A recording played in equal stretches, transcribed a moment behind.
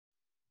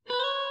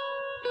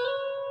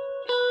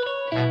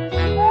I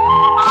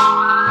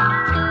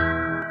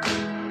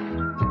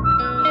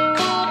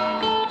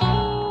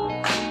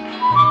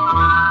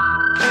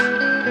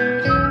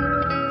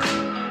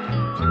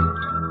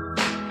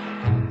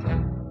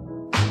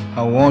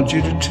want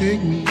you to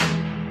take me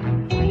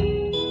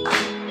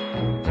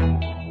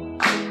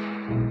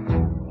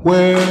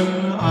where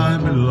I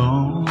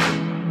belong,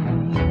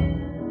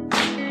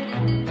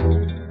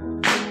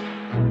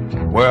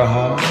 where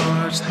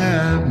hearts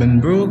have been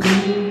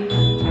broken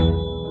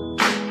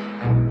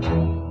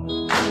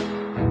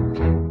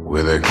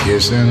with a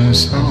kiss and a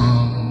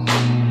song.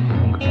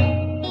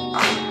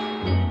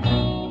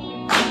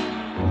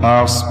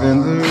 I'll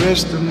spend the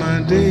rest of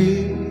my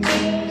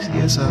days,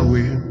 yes I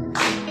will,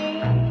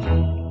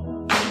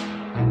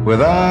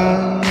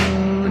 without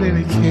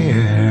any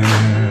care.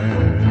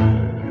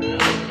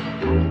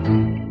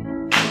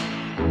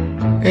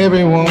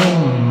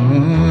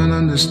 Everyone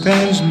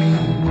understands me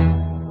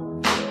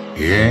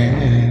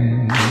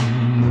in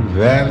the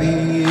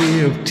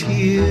valley of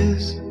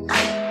tears.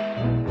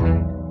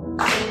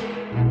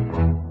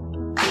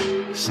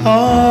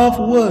 Soft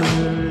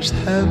words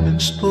have been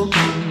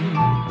spoken,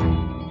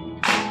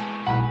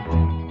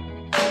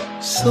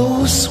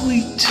 so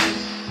sweet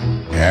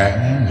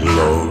and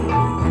low,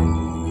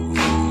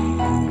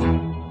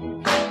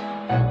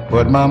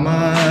 but my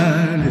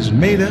mind is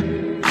made up,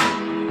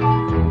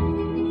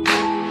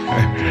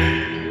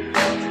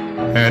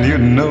 and you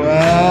know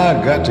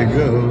I got to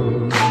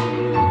go.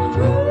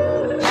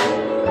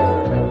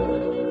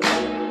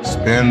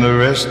 Spend the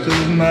rest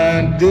of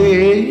my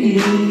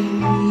days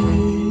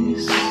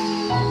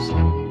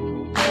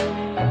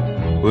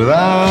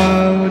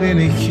without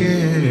any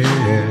care.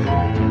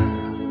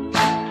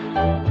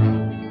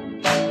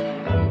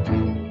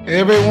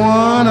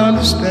 Everyone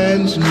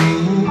understands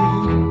me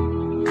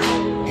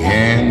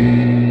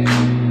in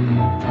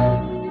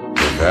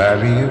the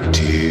valley of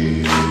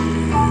tears.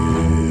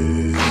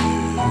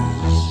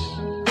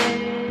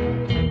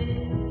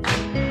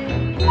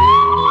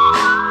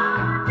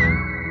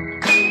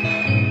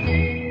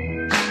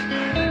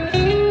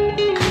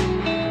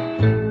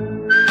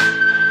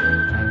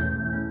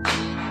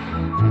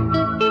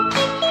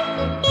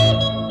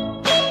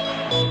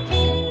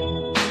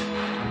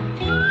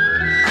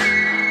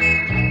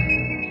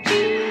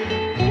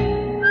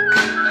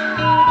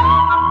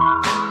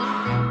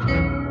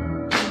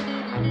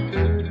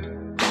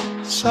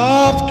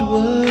 Soft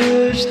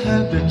words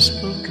have been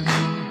spoken,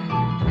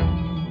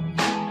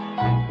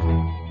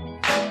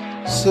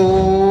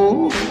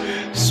 so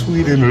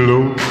sweet and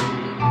low,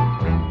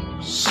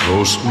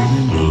 so sweet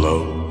and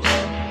low.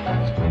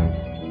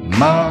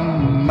 My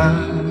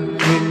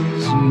mind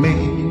is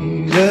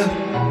made up,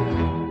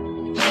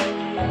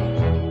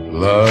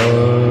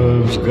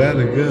 love's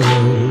gotta go.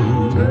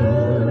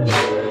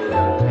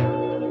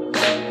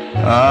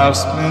 I'll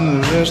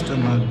spend the rest of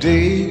my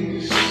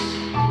days,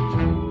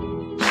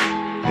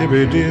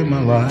 every day of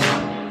my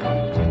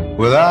life,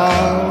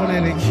 without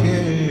any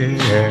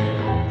care.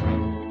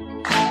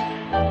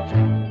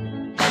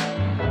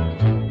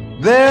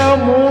 They're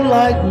more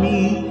like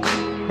me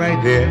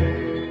right there,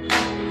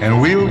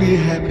 and we'll be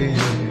happy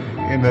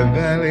in the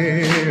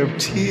valley of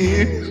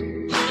tears.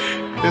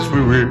 Yes,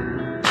 we will.